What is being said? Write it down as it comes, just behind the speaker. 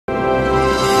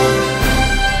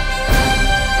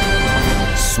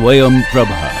Swayam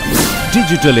Prabha.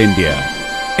 Digital India.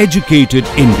 Educated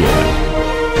India.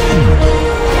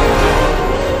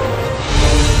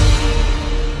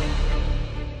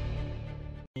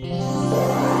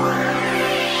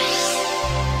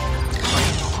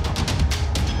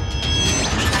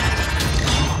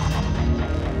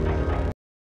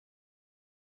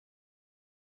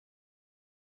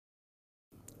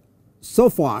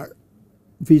 So far,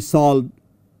 we solved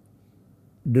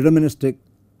deterministic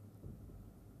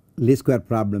least square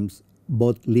problems,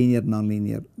 both linear,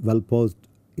 nonlinear, well posed,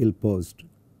 ill posed,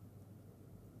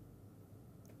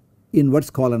 in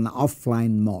what's called an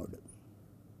offline mode.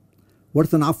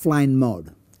 What's an offline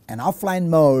mode? An offline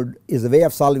mode is a way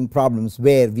of solving problems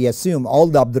where we assume all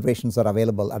the observations are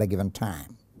available at a given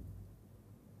time.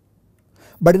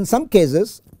 But in some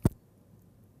cases,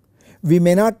 we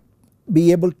may not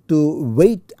be able to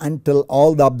wait until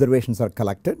all the observations are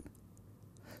collected.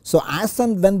 So as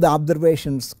and when the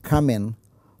observations come in,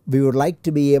 we would like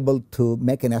to be able to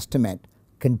make an estimate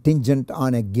contingent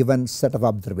on a given set of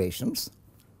observations.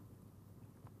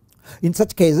 In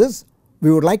such cases,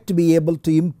 we would like to be able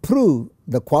to improve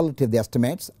the quality of the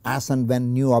estimates as and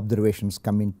when new observations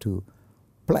come into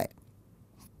play.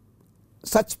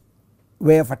 Such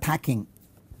way of attacking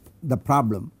the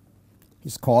problem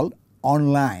is called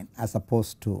online as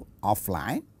opposed to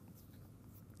offline.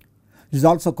 It is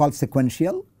also called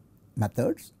sequential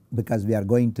methods because we are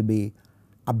going to be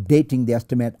updating the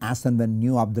estimate as and when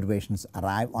new observations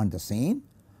arrive on the scene.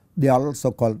 They are also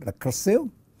called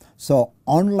recursive. So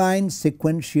online,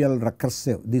 sequential,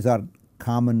 recursive, these are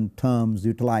common terms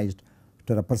utilized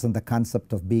to represent the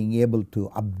concept of being able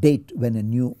to update when a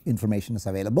new information is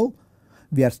available.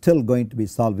 We are still going to be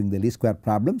solving the least square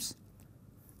problems,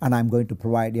 and I am going to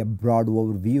provide a broad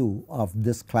overview of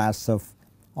this class of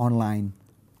online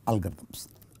algorithms.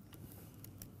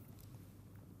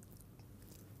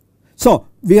 So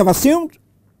we have assumed,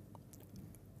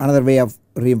 another way of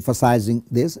re-emphasizing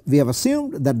this, we have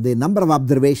assumed that the number of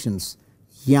observations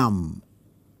m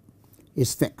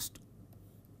is fixed.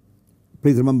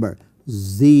 Please remember,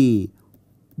 Z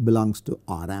belongs to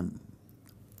Rm.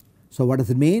 So what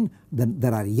does it mean? Then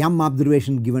there are m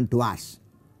observations given to us,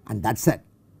 and that is it.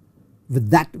 With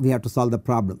that we have to solve the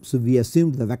problem. So we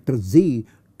assumed the vector Z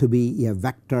to be a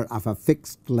vector of a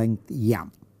fixed length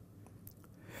m.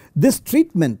 This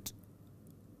treatment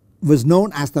was known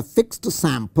as the fixed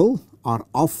sample or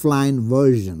offline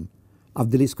version of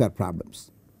the least square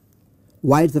problems.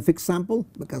 Why is the fixed sample?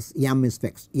 Because m is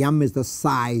fixed. M is the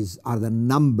size or the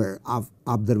number of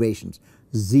observations.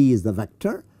 Z is the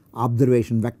vector.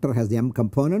 Observation vector has the m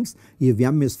components. If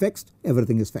m is fixed,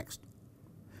 everything is fixed.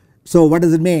 So what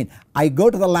does it mean? I go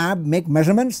to the lab, make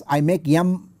measurements, I make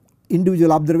m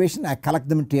individual observation, I collect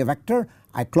them into a vector,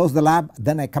 I close the lab,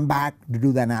 then I come back to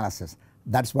do the analysis.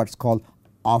 That is what is called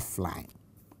offline.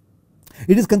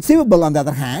 It is conceivable on the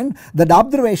other hand that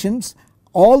observations,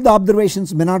 all the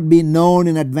observations may not be known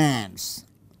in advance.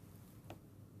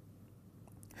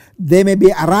 They may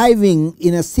be arriving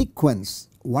in a sequence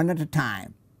one at a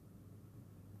time.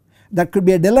 There could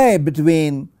be a delay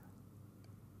between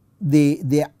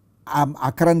the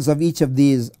occurrence of each of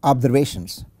these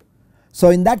observations. So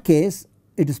in that case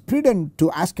it is prudent to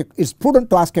ask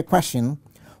a question,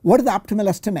 what is the optimal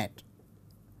estimate?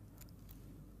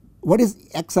 What is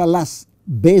XLS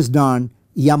based on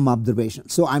m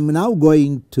observations? So I am now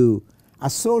going to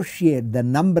associate the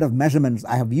number of measurements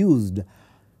I have used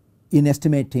in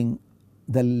estimating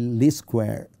the least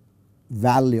square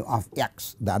value of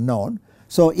x, the unknown.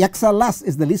 So XLS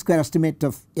is the least square estimate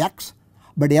of x,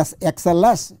 but yes,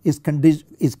 XLS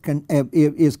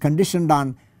is conditioned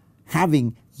on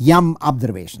having m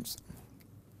observations.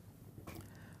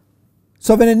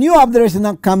 So when a new observation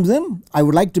now comes in, I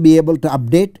would like to be able to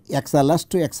update XLS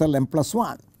to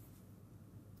XLm+1.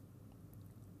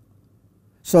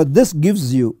 So this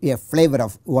gives you a flavor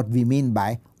of what we mean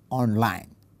by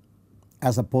online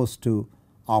as opposed to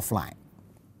offline.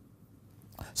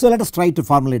 So let us try to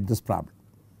formulate this problem.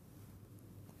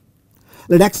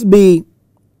 Let x be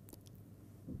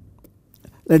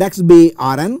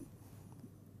Rn,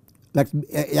 let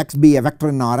x be a vector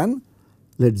in Rn,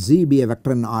 let Z be a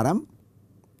vector in Rm.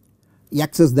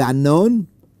 X is the unknown,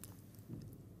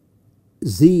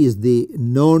 Z is the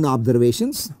known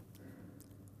observations.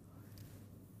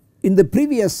 In the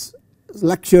previous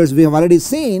lectures we have already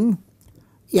seen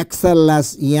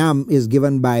XLS m is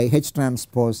given by H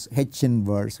transpose H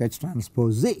inverse H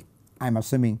transpose Z. I am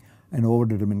assuming an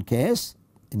overdetermined case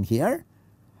in here,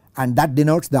 and that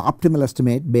denotes the optimal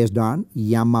estimate based on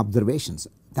m observations.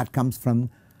 That comes from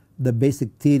the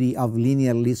basic theory of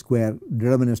linear least square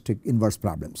deterministic inverse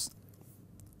problems.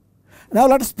 Now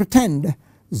let us pretend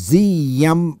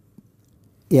Zm,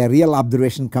 a real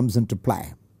observation, comes into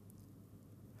play.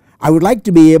 I would like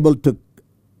to be able to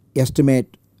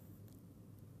estimate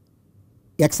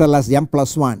XL as m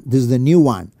plus 1. This is the new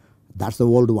one, that is the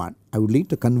old one. I would need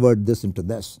to convert this into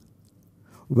this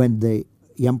when the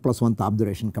m plus 1th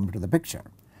observation comes into the picture.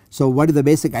 So what is the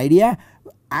basic idea?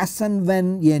 As and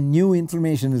when a new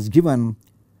information is given,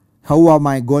 how am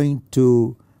I going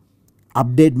to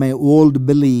update my old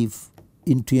belief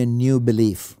into a new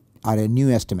belief or a new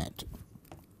estimate?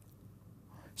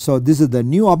 So this is the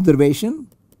new observation.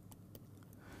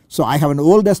 So I have an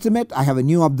old estimate, I have a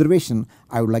new observation,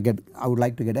 I would like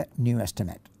to get a new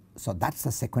estimate. So that is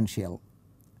the sequential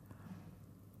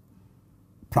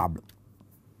problem.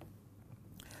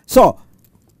 So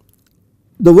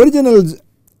the original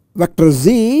vector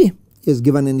z is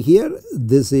given in here.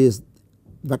 This is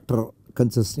vector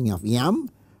consisting of m.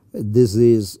 This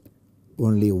is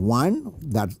only one.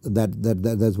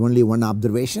 There's only one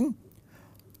observation.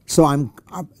 So in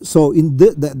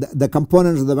the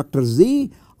components of the vector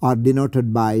z are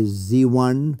denoted by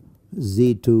z1,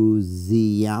 z2,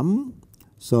 zm.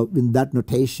 So in that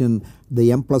notation,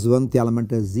 the m plus 1th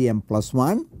element is zm plus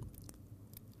 1.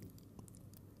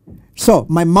 So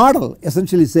my model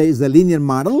essentially says the linear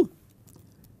model.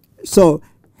 So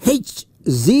h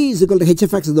z is equal to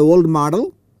hfx is the old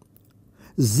model.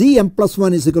 Zm plus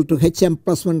 1 is equal to hm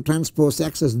plus 1 transpose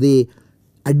x as the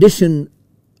additional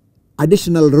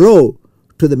row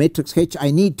to the matrix H. I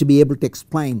need to be able to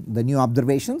explain the new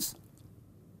observations.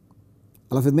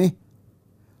 All with me?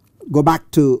 Go back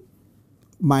to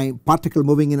my particle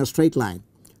moving in a straight line.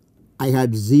 I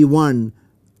had z1,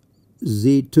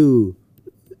 z2,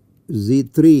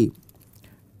 z3.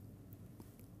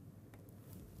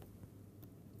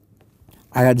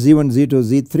 I had z1, z2,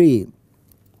 z3.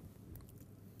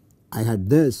 I had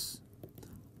this.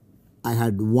 I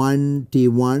had 1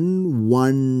 T1,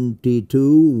 1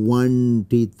 T2, 1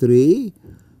 T3.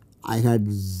 I had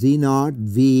Z0,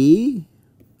 V.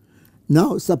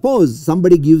 Now suppose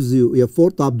somebody gives you a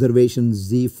fourth observation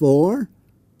Z4.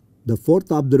 The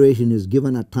fourth observation is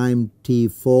given at time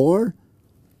T4.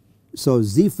 So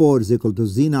Z4 is equal to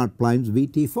Z0 times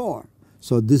VT4.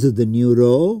 So this is the new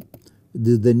row.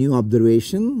 This is the new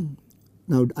observation.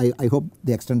 Now I hope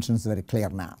the extension is very clear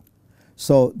now.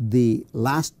 So the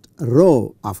last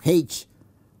row of H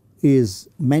is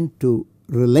meant to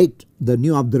relate the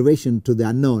new observation to the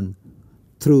unknown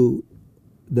through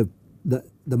the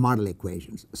model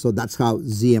equations. So that is how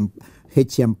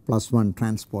hm plus 1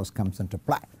 transpose comes into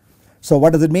play. So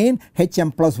what does it mean?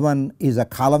 Hm plus 1 is a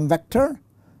column vector,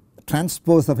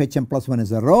 transpose of hm plus 1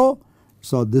 is a row.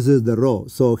 So this is the row.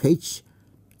 So H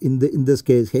in this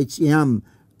case hm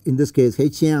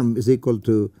is equal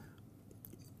to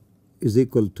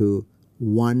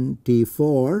 1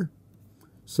 T4.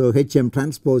 So hm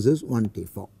transpose is 1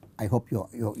 T4. I hope you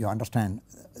understand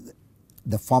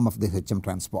the form of this hm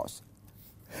transpose.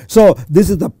 So this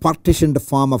is the partitioned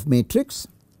form of matrix.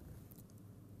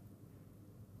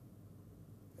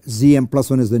 Zm plus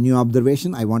 1 is the new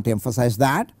observation. I want to emphasize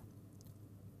that.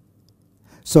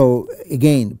 So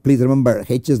again please remember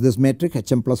H is this matrix,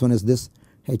 hm plus 1 is this,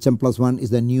 hm plus 1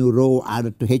 is the new row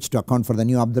added to H to account for the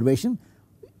new observation.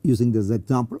 Using this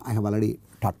example I have already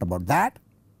talked about that.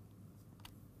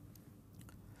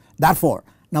 Therefore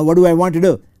now what do I want to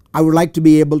do? I would like to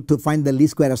be able to find the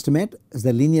least square estimate as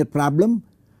the linear problem.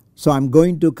 So I am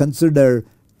going to consider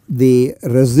the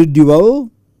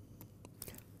residual.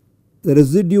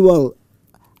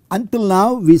 Until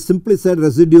now we simply said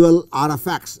residual R of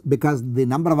x because the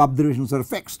number of observations are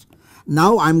fixed.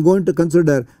 Now I am going to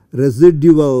consider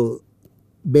residual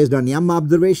based on m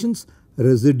observations,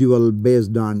 residual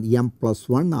based on m plus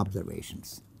 1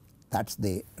 observations. That is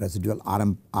the residual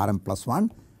Rm plus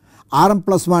 1. Rm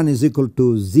plus 1 is equal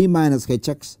to z minus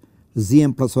hx,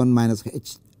 zm plus 1 minus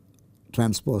h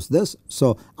transpose this.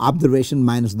 So observation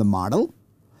minus the model.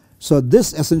 So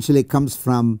this essentially comes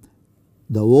from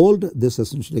the old, this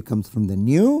essentially comes from the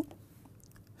new.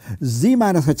 Z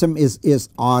minus hm is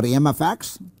Rm of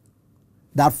x.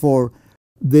 Therefore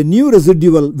the new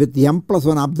residual with the m plus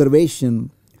 1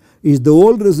 observation is the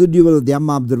old residual of the m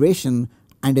observation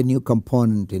and a new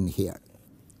component in here.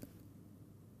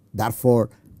 Therefore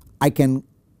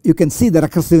you can see the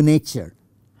recursive nature.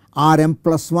 Rm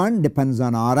plus 1 depends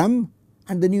on Rm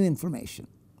and the new information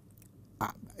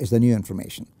is the new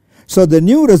information. So the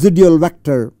new residual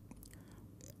vector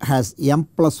has m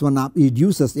plus 1 it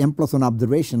uses m plus 1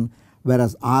 observation,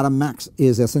 whereas Rmx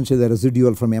is essentially the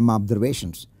residual from m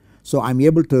observations. So I am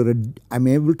able to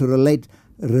relate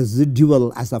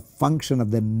residual as a function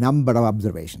of the number of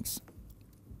observations.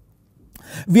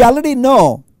 We already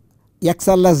know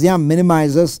XLSM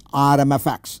minimizes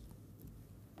RMFX.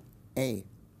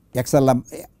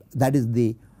 XLM, that is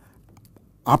the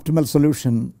optimal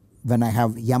solution when I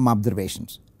have M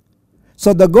observations.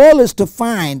 So the goal is to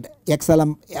find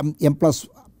XLM M plus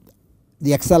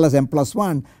the XLS M plus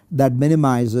 1 that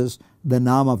minimizes the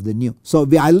norm of the nu. So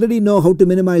we already know how to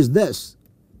minimize this.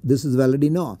 This is we already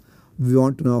know. We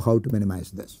want to know how to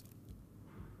minimize this.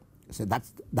 So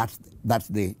that's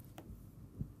the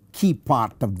key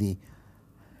part of the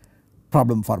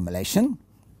problem formulation.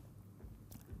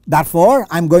 Therefore,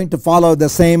 I am going to follow the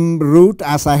same route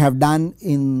as I have done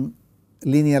in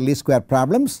linear least square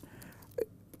problems.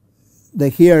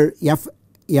 Here f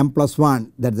m plus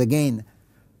 1, that is again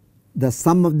the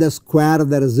sum of the square of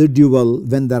the residual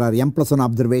when there are m plus 1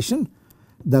 observation.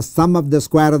 The sum of the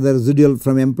square of the residual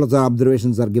from m plus 1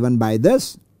 observations are given by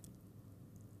this.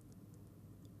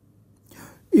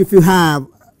 If you have,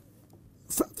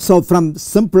 so from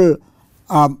simple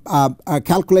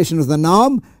calculation of the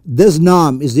norm, this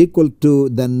norm is equal to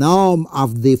the norm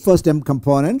of the first m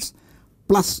components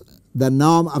plus the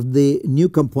norm of the new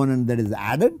component that is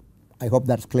added. I hope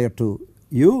that is clear to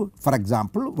you. For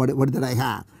example, what did I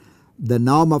have? The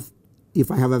norm of, if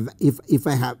I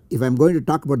am going to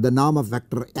talk about the norm of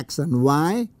vector x and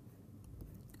y,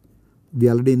 we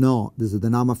already know this is the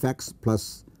norm of x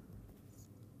plus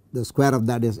the square of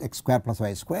that is x square plus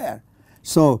y square.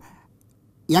 So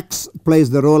x plays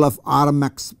the role of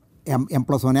Rmx m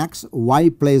plus 1x, y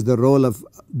plays the role of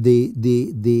the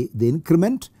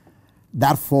increment.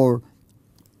 Therefore,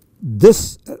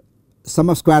 this sum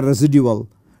of square residual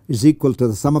is equal to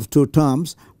the sum of two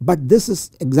terms, but this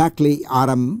is exactly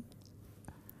Rm.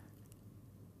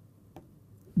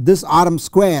 This Rm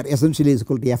square essentially is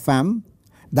equal to Fm.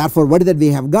 Therefore, what is that we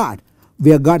have got?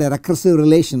 We have got a recursive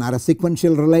relation or a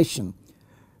sequential relation.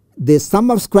 The sum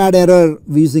of squared error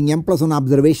using m plus 1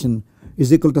 observation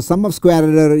is equal to sum of square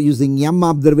error using m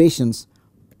observations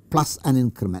plus an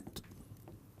increment.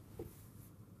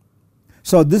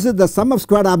 So this is the sum of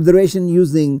squared observation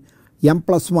using m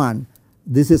plus 1,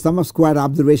 this is sum of squared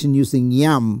observation using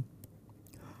m,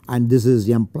 and this is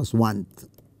m plus 1th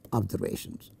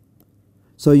observations.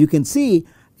 So you can see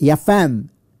Fm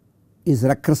is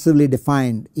recursively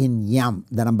defined in m,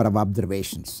 the number of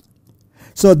observations.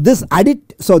 So this is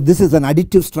an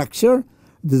additive structure.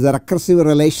 This is a recursive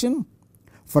relation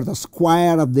for the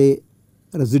square of the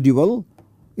residual.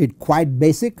 It quite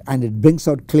basic and it brings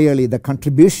out clearly the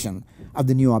contribution of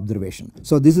the new observation.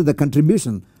 So this is the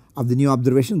contribution of the new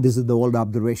observation, this is the old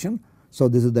observation. So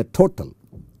this is the total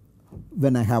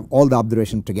when I have all the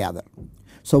observation together.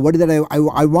 So what is that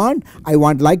I want? I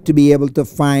want like to be able to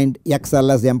find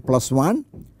XLS m plus 1.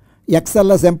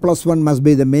 XLS m plus 1 must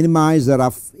be the minimizer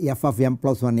of f of m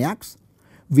plus 1x.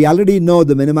 We already know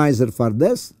the minimizer for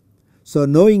this. So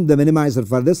knowing the minimizer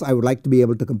for this, I would like to be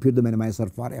able to compute the minimizer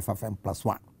for f of m plus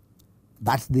 1.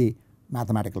 That is the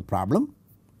mathematical problem.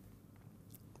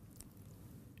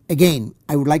 Again,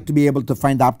 I would like to be able to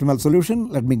find the optimal solution.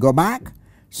 Let me go back.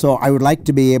 So I would like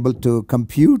to be able to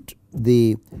compute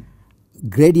the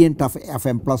gradient of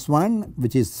fm plus 1,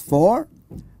 which is 4.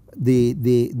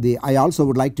 I also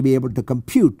would like to be able to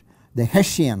compute the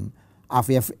Hessian of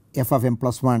f of m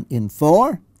plus 1 in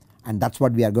 4, and that is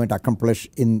what we are going to accomplish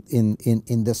in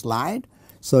this slide.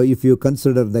 So if you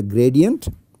consider the gradient,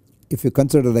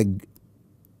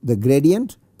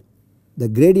 the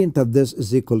gradient of this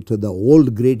is equal to the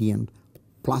old gradient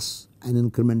plus an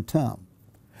increment term.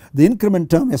 The increment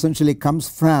term essentially comes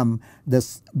from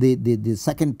this the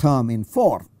second term in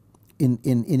 4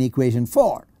 in equation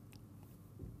 4.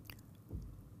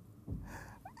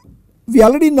 We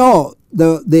already know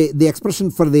the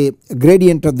expression for the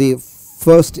gradient of the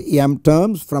first m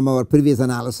terms from our previous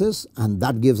analysis, and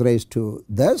that gives rise to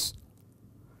this.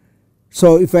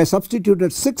 So if I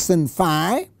substituted 6 and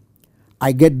 5,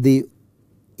 I get the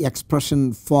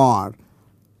expression for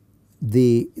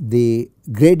the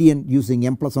gradient using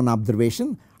m plus 1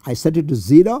 observation. I set it to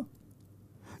 0.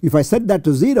 If I set that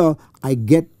to 0, I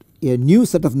get a new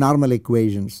set of normal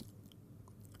equations.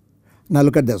 Now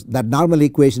look at this, that normal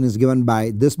equation is given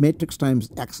by this matrix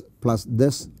times x plus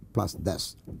this plus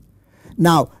this.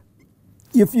 Now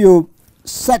if you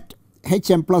set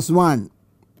hm plus 1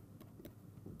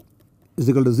 is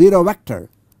equal to 0 vector,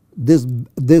 this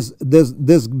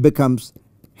becomes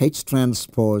H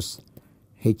transpose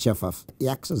HF of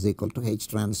x is equal to H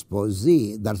transpose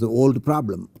z. That is the old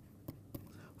problem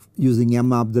using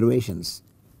m observations.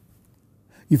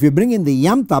 If you bring in the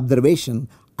mth observation,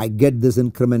 I get this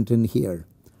increment in here,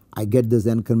 I get this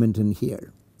increment in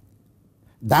here.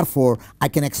 Therefore, I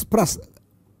can express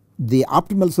the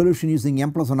optimal solution using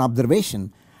m plus 1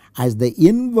 observation as the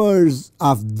inverse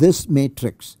of this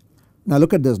matrix. Now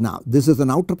look at this now. This is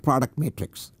an outer product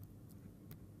matrix.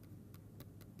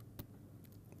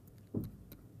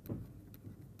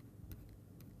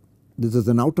 This is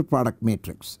an outer product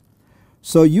matrix.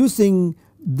 So using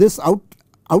this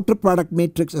outer product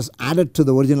matrix is added to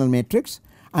the original matrix.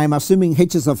 I am assuming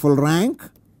H is a full rank.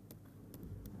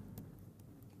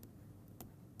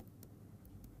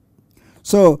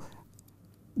 So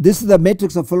this is the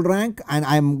matrix of full rank, and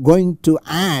I am going to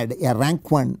add a rank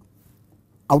 1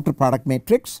 outer product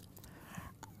matrix.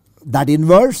 That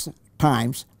inverse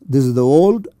times this is the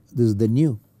old, this is the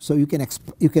new. So you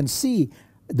can see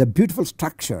the beautiful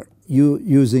structure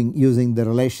using the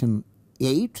relation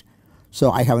 8.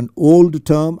 So I have an old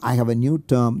term, I have a new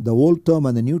term, the old term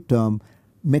and the new term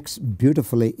mix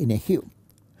beautifully in a hue.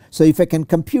 So if I can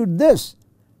compute this,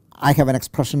 I have an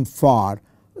expression for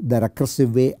the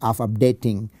recursive way of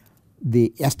updating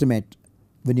the estimate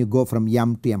when you go from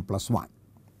m to m plus 1.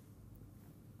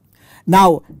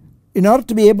 Now in order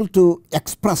to be able to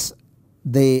express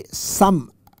the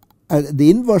sum, the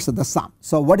inverse of the sum.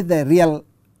 So what is the real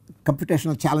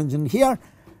computational challenge in here?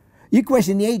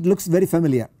 Equation 8 looks very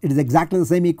familiar. It is exactly the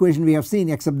same equation we have seen,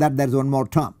 except that there is one more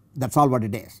term. That is all what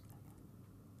it is.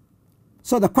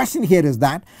 So the question here is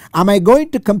that, am I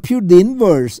going to compute the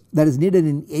inverse that is needed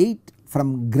in 8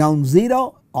 from ground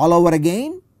 0 all over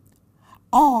again,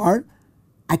 or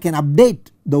I can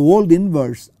update the old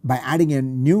inverse by adding a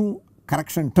new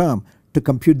correction term to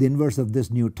compute the inverse of this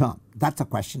new term? That is a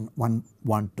question one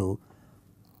want to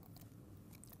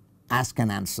ask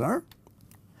and answer.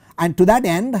 And to that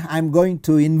end I am going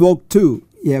to invoke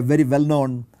a very well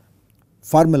known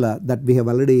formula that we have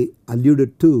already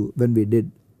alluded to when we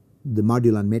did the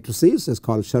module on matrices. It is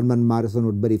called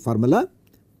Sherman-Morrison-Woodbury formula.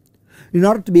 In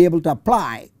order to be able to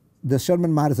apply the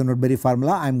Sherman-Morrison-Woodbury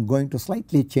formula, I am going to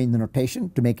slightly change the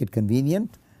notation to make it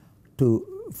convenient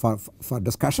for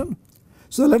discussion.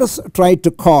 So let us try to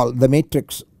call the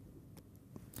matrix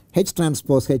H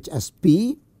transpose H as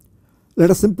P.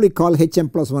 Let us simply call Hm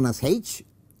plus 1 as H.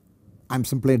 I am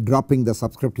simply dropping the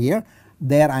subscript here.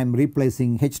 There I am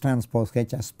replacing H transpose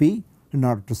H as P in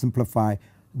order to simplify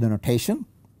the notation.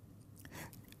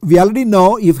 We already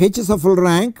know if H is a full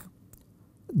rank,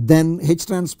 then H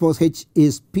transpose H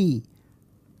is P,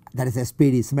 that is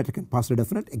SPD, symmetric and positive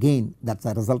definite. Again, that is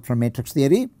a result from matrix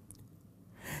theory.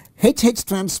 H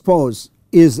transpose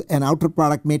is an outer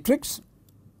product matrix.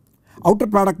 Outer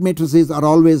product matrices are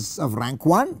always of rank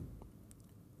 1.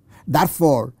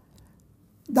 Therefore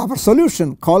our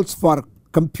solution calls for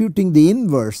computing the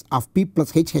inverse of P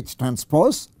plus H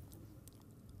transpose.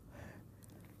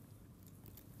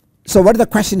 So what is the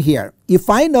question here? If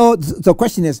I know, the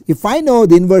question is, if I know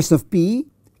the inverse of P,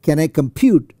 can I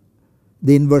compute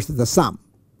the inverse of the sum?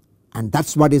 And that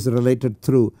is what is related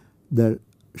through the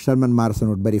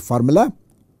Sherman-Morrison-Woodbury formula.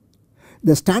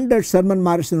 The standard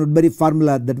Sherman-Morrison-Woodbury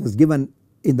formula that was given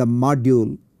in the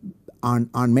module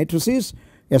on matrices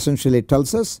essentially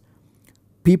tells us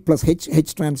P plus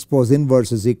H transpose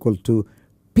inverse is equal to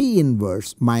P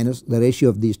inverse minus the ratio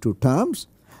of these two terms.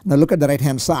 Now look at the right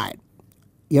hand side.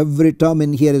 Every term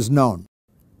in here is known.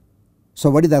 So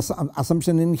what is the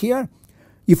assumption in here?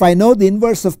 If I know the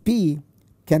inverse of P,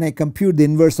 can I compute the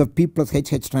inverse of P plus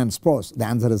H transpose? The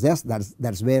answer is yes.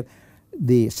 That is where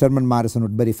the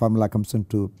Sherman-Morrison-Woodbury formula comes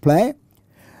into play.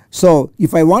 So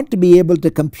if I want to be able to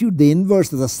compute the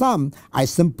inverse of the sum, I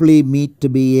simply need to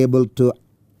be able to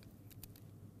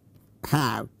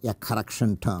have a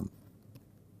correction term.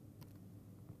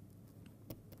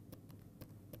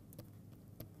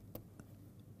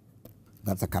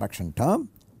 That is a correction term.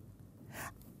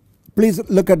 Please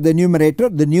look at the numerator.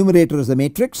 The numerator is the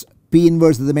matrix. P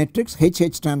inverse is the matrix.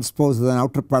 H transpose is an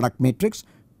outer product matrix.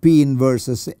 P inverse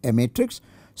is a matrix.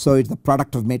 So it is the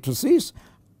product of matrices.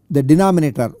 The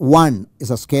denominator 1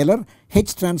 is a scalar.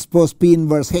 H transpose P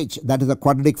inverse H, that is a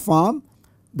quadratic form,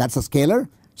 that is a scalar.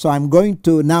 So I am going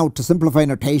to now, to simplify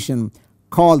notation,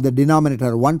 call the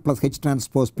denominator 1 plus H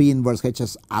transpose P inverse H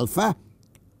as alpha.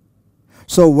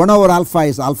 So 1 over alpha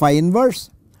is alpha inverse.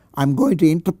 I am going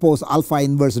to interpose alpha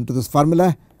inverse into this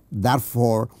formula.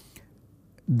 Therefore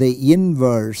the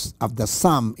inverse of the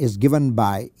sum is given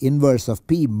by inverse of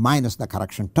P minus the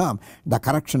correction term. The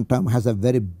correction term has a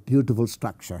very beautiful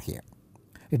structure here.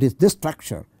 It is this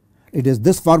structure, it is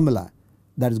this formula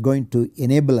that is going to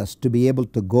enable us to be able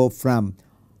to go from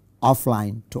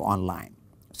offline to online.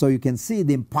 So you can see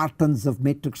the importance of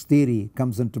matrix theory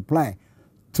comes into play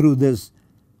through this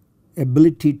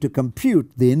ability to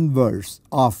compute the inverse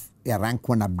of a rank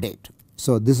 1 update.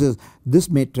 So this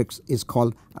matrix is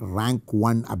called rank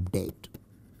 1 update.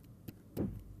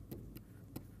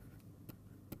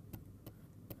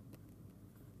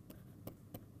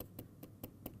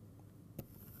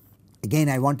 Again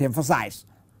I want to emphasize,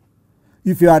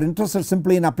 if you are interested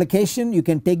simply in application, you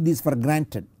can take these for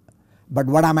granted. But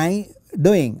what am I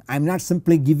doing? I am not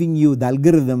simply giving you the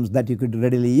algorithms that you could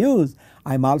readily use.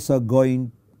 I am also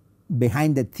going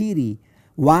behind the theory.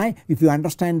 Why? If you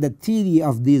understand the theory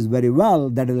of these very well,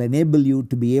 that will enable you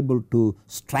to be able to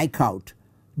strike out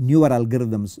newer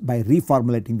algorithms by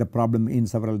reformulating the problem in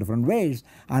several different ways,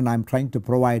 and I am trying to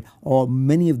provide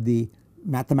many of the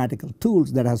mathematical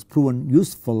tools that has proven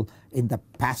useful in the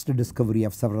past discovery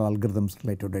of several algorithms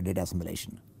related to data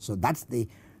assimilation. So that is the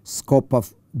scope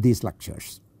of these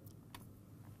lectures.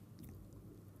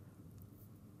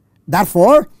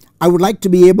 Therefore, I would like to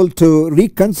be able to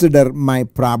reconsider my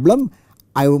problem.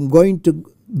 I am going to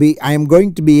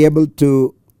be able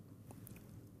to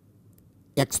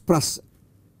express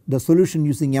the solution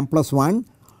using m+1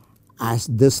 as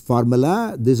this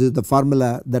formula. This is the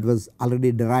formula that was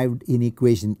already derived in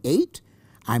equation 8.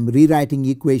 I am rewriting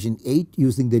equation 8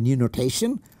 using the new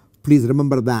notation. Please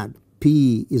remember that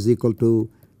P is equal to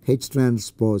H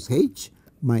transpose H.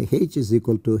 My H is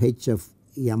equal to H of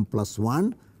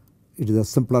m+1. It is a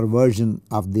simpler version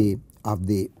of the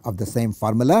same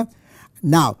formula.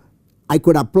 Now I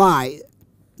could apply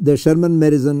the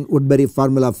Sherman-Morrison-Woodbury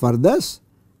formula for this,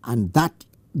 and that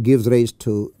gives rise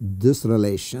to this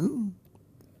relation.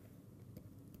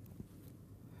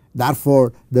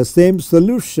 Therefore, the same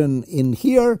solution in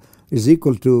here is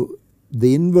equal to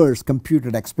the inverse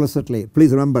computed explicitly.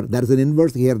 Please remember, there is an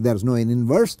inverse here, there is no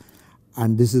inverse,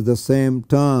 and this is the same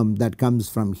term that comes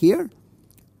from here.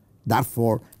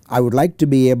 Therefore, I would like to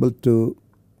be able to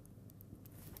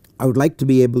relate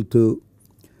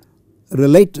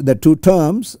the two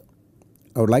terms.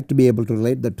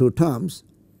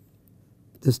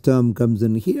 This term comes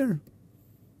in here,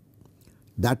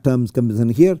 that term comes in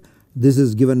here. This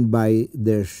is given by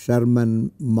the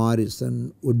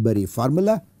Sherman-Morrison-Woodbury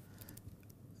formula.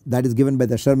 That is given by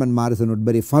the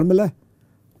Sherman-Morrison-Woodbury formula.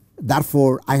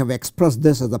 Therefore, I have expressed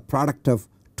this as a product of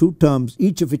two terms,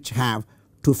 each of which have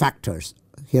two factors.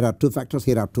 Here are two factors,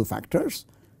 here are two factors.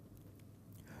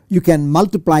 You can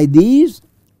multiply these,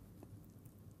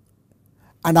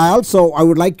 and I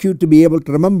would like you to be able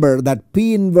to remember that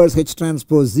P inverse H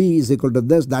transpose Z is equal to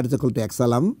this, that is equal to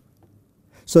XLM.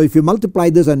 So if you multiply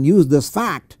this and use this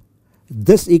fact,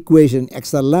 this equation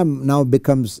XLM now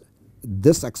becomes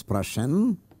this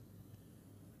expression.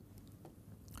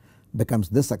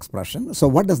 So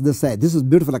what does this say? This is a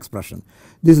beautiful expression.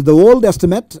 This is the old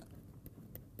estimate,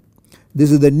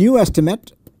 this is the new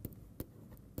estimate.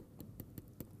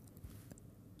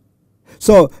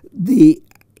 So the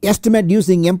estimate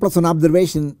using m+1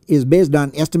 observation is based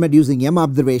on estimate using m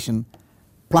observation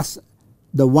plus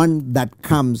the one that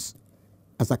comes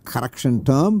as a correction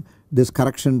term. This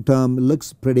correction term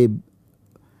looks pretty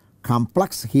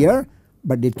complex here,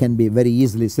 but it can be very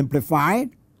easily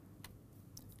simplified.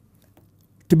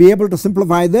 To be able to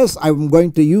simplify this, I am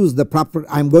going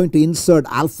to insert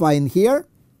alpha in here.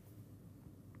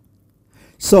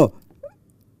 So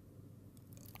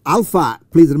alpha,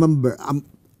 please remember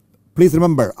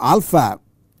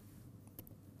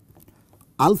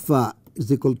alpha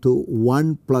is equal to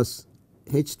 1 plus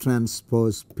H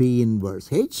transpose P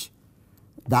inverse H.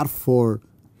 Therefore,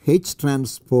 H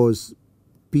transpose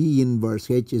P inverse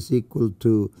H is equal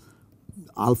to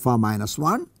alpha minus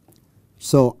 1.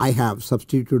 So I have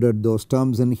substituted those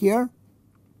terms in here.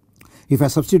 If I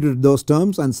substitute those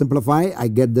terms and simplify, I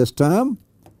get this term.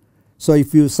 So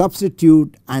if you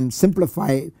substitute and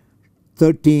simplify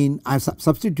 13, I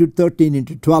substitute 13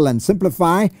 into 12 and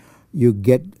simplify, you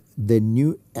get the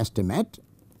new estimate.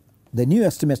 The new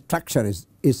estimate structure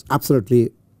is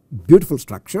absolutely beautiful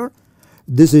structure.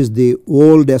 This is the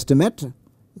old estimate,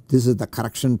 this is the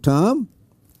correction term.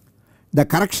 The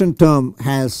correction term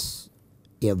has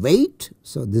a weight,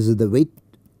 so this is the weight,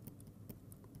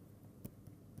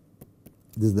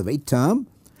 term.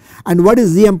 And what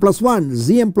is Zm+1?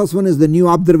 Zm+1 is the new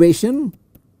observation,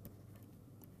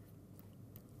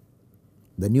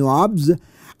 the new obs.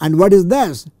 And what is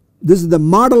this? This is the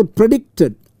model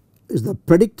predicted,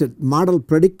 model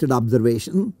predicted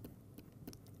observation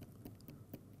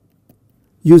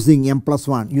using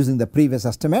m+1, using the previous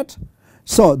estimate.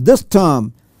 So this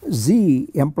term Z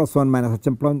m+1 minus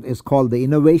Hm+1 is called the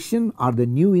innovation or the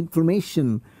new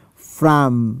information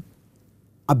from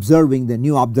observing the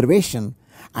new observation,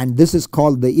 and this is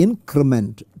called the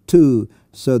increment to.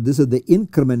 So this is the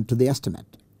increment to the estimate.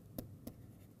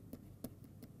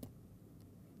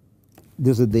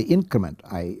 This is the increment.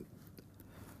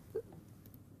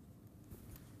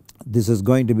 This is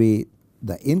going to be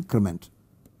the increment.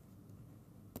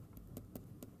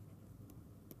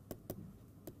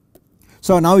 So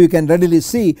So now you can readily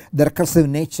see the recursive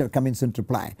nature comes into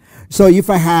play. So if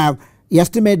I have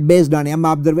estimate based on m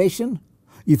observation,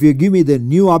 if you give me the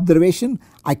new observation,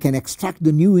 I can extract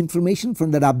the new information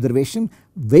from that observation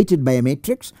weighted by a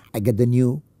matrix, I get the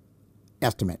new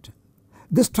estimate.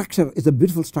 This structure is a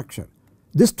beautiful structure.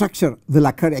 This structure will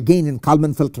occur again in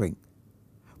Kalman filtering,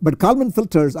 but Kalman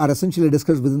filters are essentially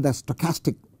discussed within the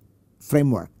stochastic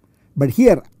framework. But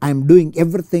here I am doing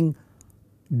everything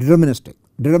deterministic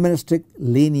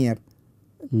linear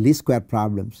least square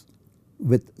problems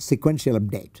with sequential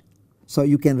update. So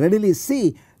you can readily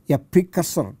see a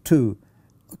precursor to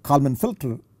Kalman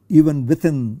filter even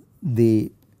within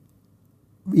the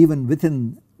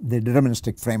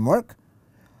deterministic framework.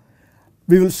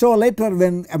 We will show later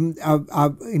when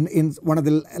in one of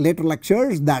the later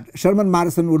lectures that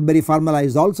Sherman-Morrison-Woodbury formula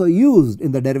is also used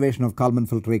in the derivation of Kalman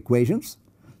filter equations.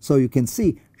 So you can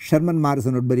see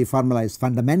Sherman-Morrison-Woodbury formula is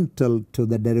fundamental to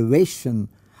the derivation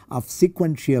of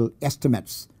sequential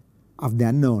estimates of the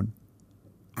unknown,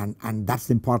 and that is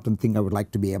the important thing I would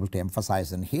like to be able to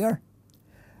emphasize in here.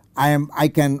 I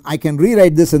can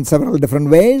rewrite this in several different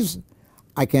ways.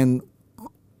 I can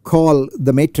call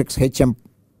the matrix HM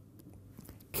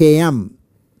Km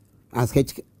as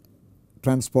H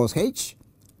transpose H,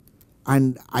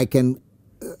 and I can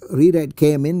rewrite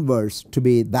Km inverse to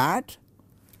be that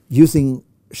using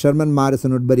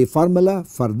Sherman-Morrison-Woodbury formula.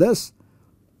 For this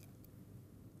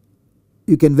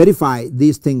you can verify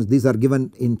these things. These are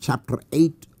given in chapter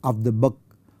 8 of the book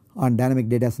on dynamic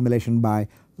data assimilation by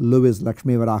Lewis,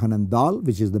 Lakshmivarahan and Dahl,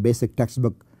 which is the basic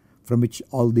textbook from which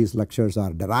all these lectures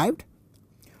are derived.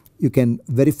 You can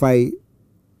verify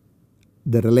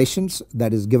the relations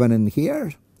that is given in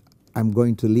here. I am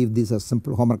going to leave these as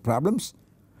simple homework problems.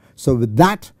 So with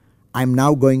that I am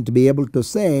now going to be able to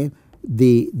say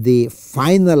the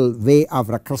final way of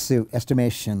recursive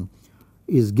estimation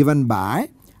is given by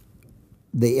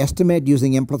the estimate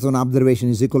using m plus 1 observation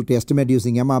is equal to estimate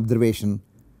using m observation,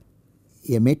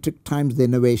 a matrix times the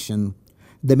innovation.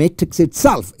 The matrix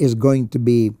itself is going to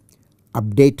be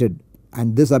updated,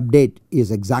 and this update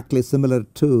is exactly similar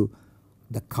to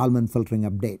the Kalman filtering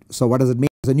update. So what does it mean?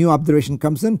 As a new observation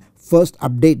comes in, first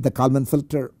update the Kalman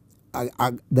filter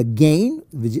the gain,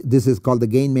 which this is called the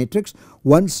gain matrix.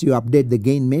 Once you update the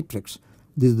gain matrix,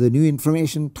 this is the new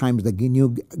information times the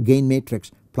new gain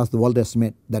matrix plus the old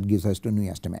estimate that gives us to a new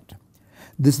estimate.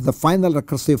 This is the final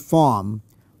recursive form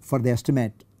for the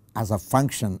estimate as a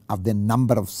function of the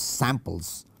number of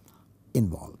samples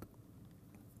involved.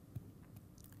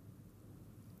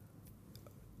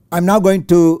 I am now going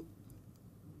to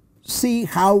see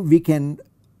how we can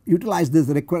utilize this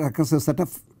recursive setup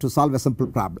to solve a simple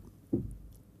problem.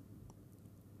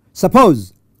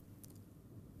 Suppose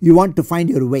you want to find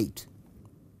your weight.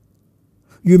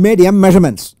 You made m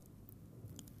measurements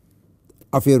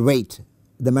of your weight.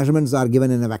 The measurements are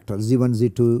given in a vector z1,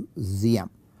 z2, zm.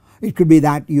 It could be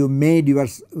that you made your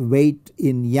weight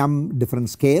in m different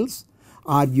scales,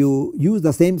 or you use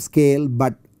the same scale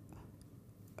but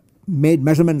made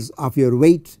measurements of your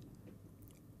weight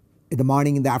in the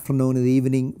morning, in the afternoon, in the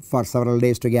evening for several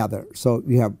days together. So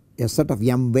you have a set of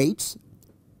m weights.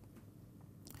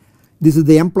 This is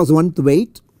the m plus 1th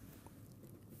weight.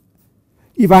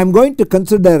 If I am going to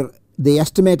consider the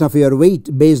estimate of your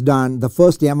weight based on the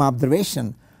first m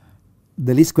observation,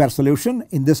 the least square solution,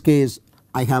 in this case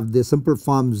I have the simple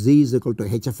form z is equal to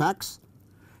h of x.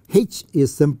 H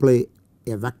is simply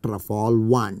a vector of all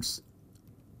ones.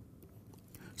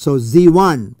 So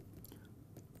z1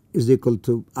 is equal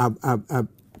to I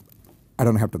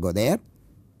do not have to go there.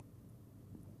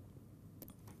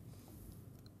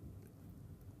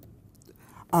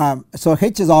 So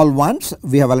h is all ones,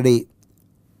 we have already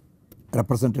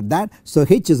represented that. So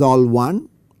h is all 1.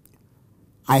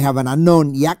 I have an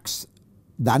unknown x.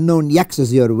 The unknown x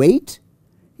is your weight.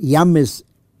 M is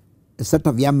a set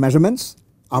of m measurements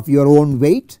of your own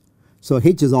weight. So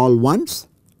h is all ones.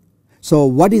 So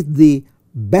what is the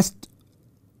best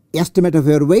estimate of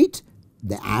your weight?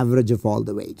 The average of all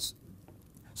the weights.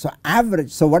 So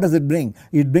average, so what does it bring?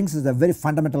 It brings us a very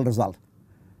fundamental result.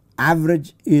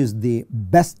 Average is the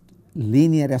best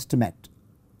linear estimate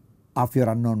of your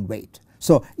unknown weight.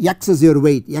 So x is your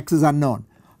weight, x is unknown.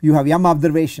 You have m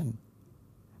observation,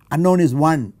 unknown is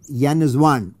 1, n is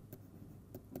 1,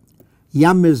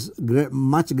 m is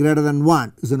much greater than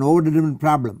 1, is an overdetermined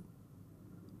problem.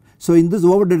 So in this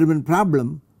overdetermined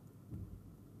problem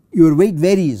your weight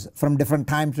varies from different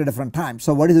time to different time.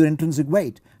 So what is your intrinsic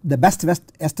weight? The best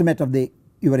estimate of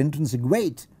your intrinsic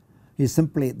weight is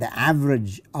simply the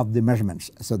average of the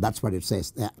measurements. So that is what it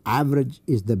says, the average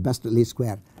is the best least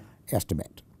square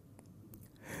estimate.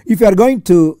 If you are going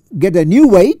to get a new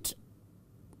weight,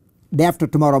 day after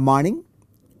tomorrow morning,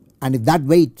 and if that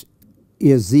weight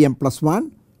is Zm plus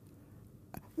 1,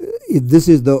 if this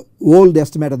is the old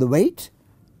estimate of the weight,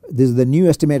 this is the new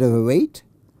estimate of the weight,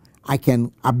 I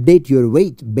can update your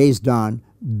weight based on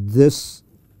this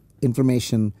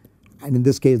information, and in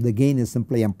this case the gain is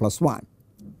simply m plus 1.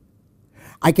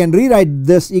 I can rewrite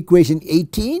this equation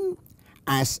 18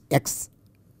 as x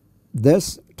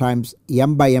this times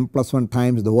m by m plus 1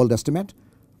 times the old estimate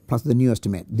plus the new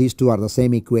estimate. These two are the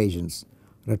same equations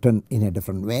written in a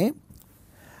different way.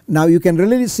 Now you can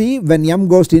really see when m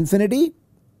goes to infinity,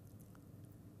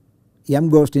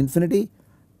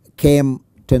 Km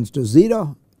tends to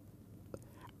 0,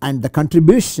 and the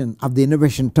contribution of the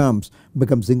innovation terms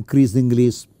becomes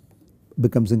increasingly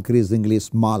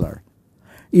smaller.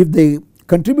 If the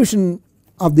contribution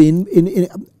of the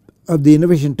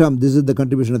innovation term, this is the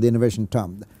contribution of the innovation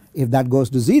term, if that goes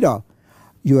to 0,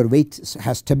 your weight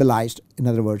has stabilized. In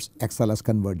other words, XLS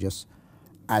converges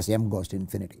as m goes to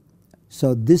infinity.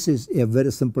 So this is a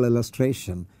very simple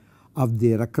illustration of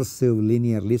the recursive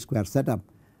linear least square setup.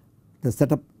 The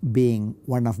setup being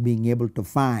one of being able to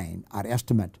find or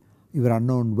estimate your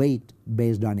unknown weight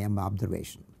based on m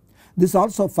observation. This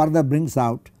also further brings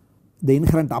out the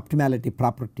inherent optimality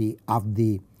property of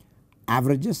the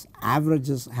averages.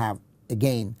 Averages have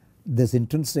again this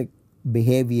intrinsic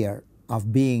behavior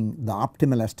of being the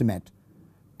optimal estimate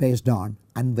based on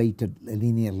unweighted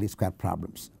linear least square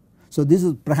problems. So this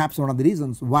is perhaps one of the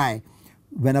reasons why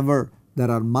whenever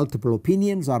there are multiple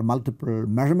opinions or multiple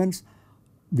measurements,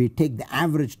 we take the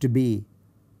average to be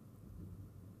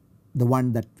the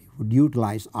one that we would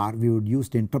utilize or we would use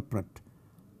to interpret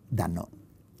the unknown.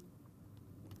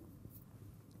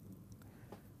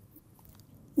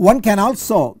 One can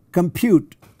also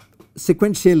compute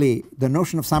sequentially the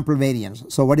notion of sample variance.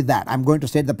 So what is that? I am going to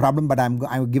state the problem, but I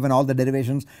am given all the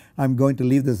derivations. I am going to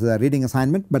leave this as a reading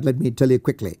assignment, but let me tell you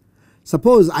quickly.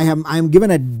 Suppose I am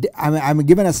given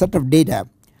a set of data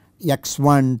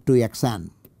x1 to xn.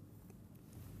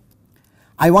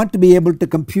 I want to be able to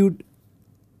compute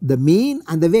the mean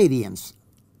and the variance,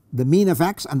 the mean of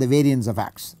x and the variance of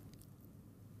x.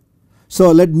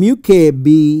 So let mu k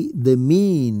be the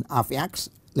mean of x,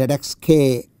 let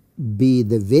xk be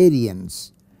the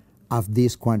variance of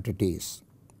these quantities.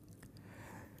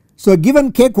 So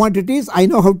given k quantities, I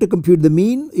know how to compute the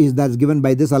mean is that is given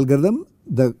by this algorithm,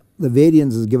 the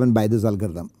variance is given by this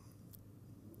algorithm.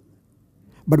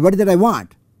 But what is that I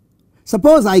want?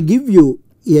 Suppose I give you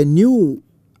a new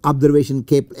observation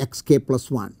k xk plus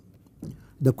 1.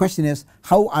 The question is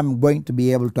how I am going to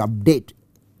be able to update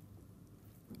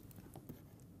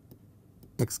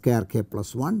xk k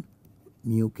plus 1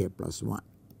 mu k plus 1.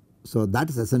 So that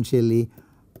is essentially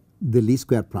the least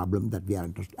square problem that we are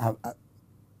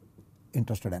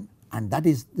interested in, and that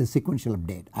is the sequential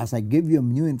update. As I give you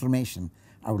new information,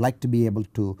 I would like to be able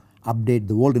to update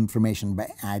the old information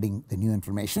by adding the new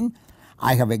information.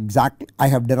 I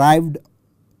have derived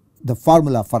the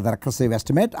formula for the recursive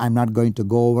estimate. I am not going to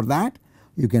go over that.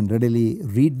 You can readily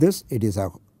read this. It is a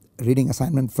reading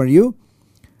assignment for you.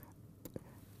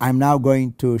 I am now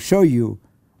going to show you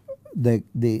the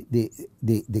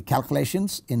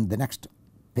calculations in the next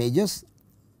pages.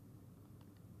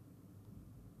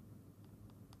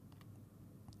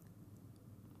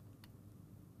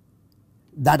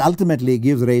 That ultimately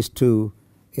gives rise to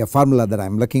a formula that I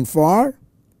am looking for.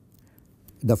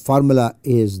 The formula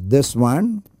is this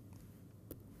one.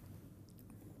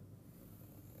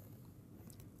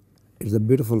 It is a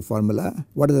beautiful formula.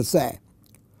 What does it say?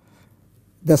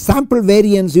 The sample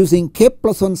variance using k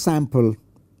plus 1 sample,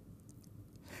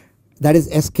 that is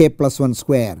sk plus 1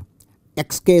 square.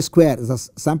 Xk square is a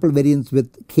sample variance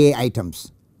with k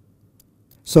items.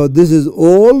 So this is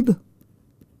old,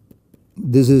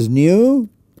 this is new.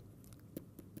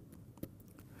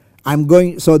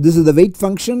 So this is the weight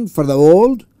function for the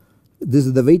old, this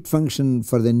is the weight function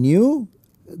for the new,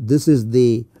 this is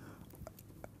the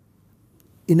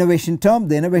innovation term.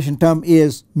 The innovation term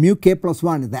is mu k plus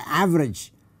 1 is the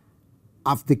average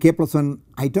of the k plus 1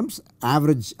 items,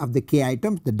 average of the k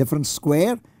items, the difference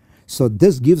square. So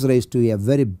this gives rise to a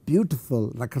very beautiful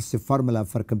recursive formula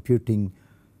for computing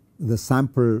the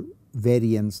sample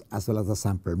variance as well as the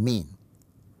sample mean.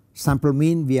 Sample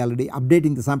mean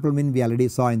updating the sample mean we already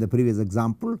saw in the previous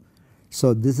example.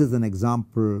 So this is an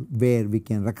example where we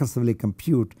can recursively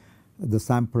compute the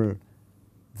sample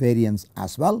variance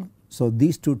as well. So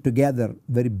these two together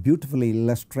very beautifully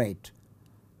illustrate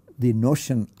the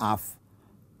notion of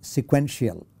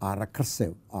sequential or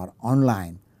recursive or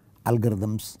online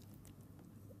algorithms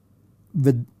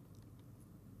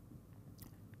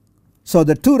so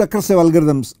the two recursive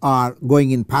algorithms are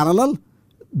going in parallel.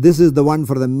 this is the one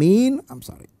for the mean, I am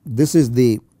sorry, this is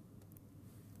the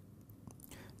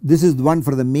one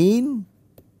for the mean,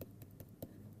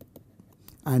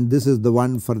 and this is the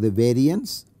one for the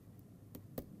variance.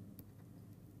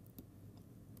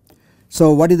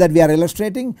 So what is that we are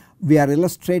illustrating? We are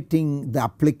illustrating the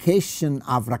application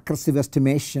of recursive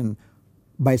estimation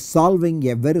by solving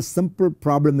a very simple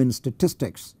problem in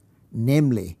statistics.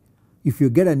 Namely, if you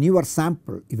get a newer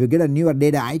sample, if you get a newer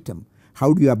data item,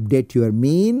 how do you update your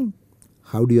mean?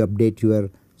 How do you update your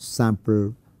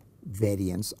sample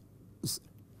variance?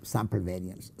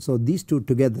 So these two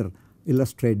together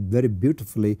illustrate very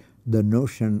beautifully the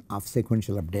notion of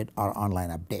sequential update or online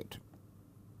update.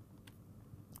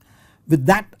 With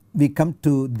that, we come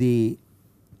to the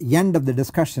end of the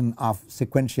discussion of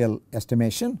sequential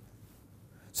estimation.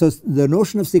 So the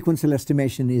notion of sequential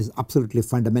estimation is absolutely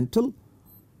fundamental.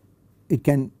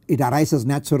 It arises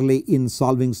naturally in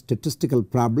solving statistical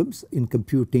problems, in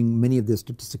computing many of the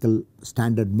statistical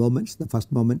standard moments, the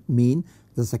first moment mean,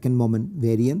 the second moment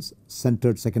variance,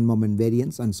 centered second moment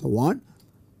variance, and so on.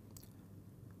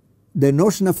 The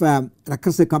notion of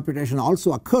recursive computation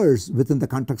also occurs within the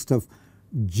context of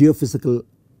geophysical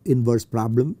inverse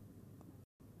problem.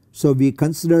 So we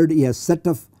considered a set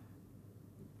of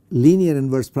linear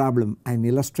inverse problem and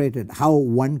illustrated how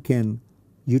one can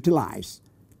utilize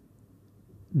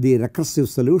the recursive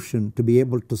solution to be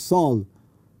able to solve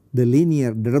the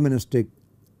linear deterministic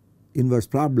inverse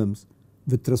problems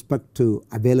with respect to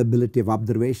availability of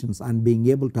observations and being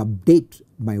able to update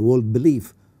my old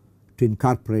belief to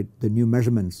incorporate the new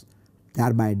measurements,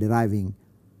 thereby deriving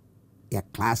a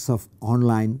class of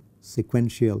online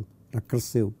sequential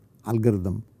recursive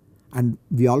algorithm. And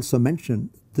we also mentioned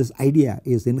this idea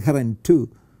is inherent to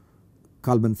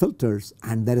Kalman filters,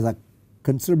 and there is a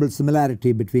considerable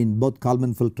similarity between both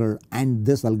Kalman filter and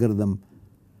this algorithm,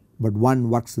 but one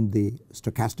works in the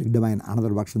stochastic domain,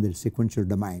 another works in the sequential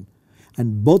domain,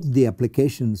 and both the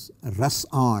applications rest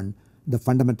on the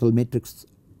fundamental matrix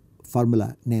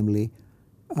formula, namely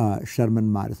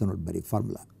Sherman-Morrison-Woodbury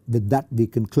formula. With that, we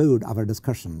conclude our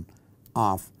discussion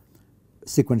of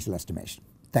sequential estimation.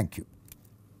 Thank you.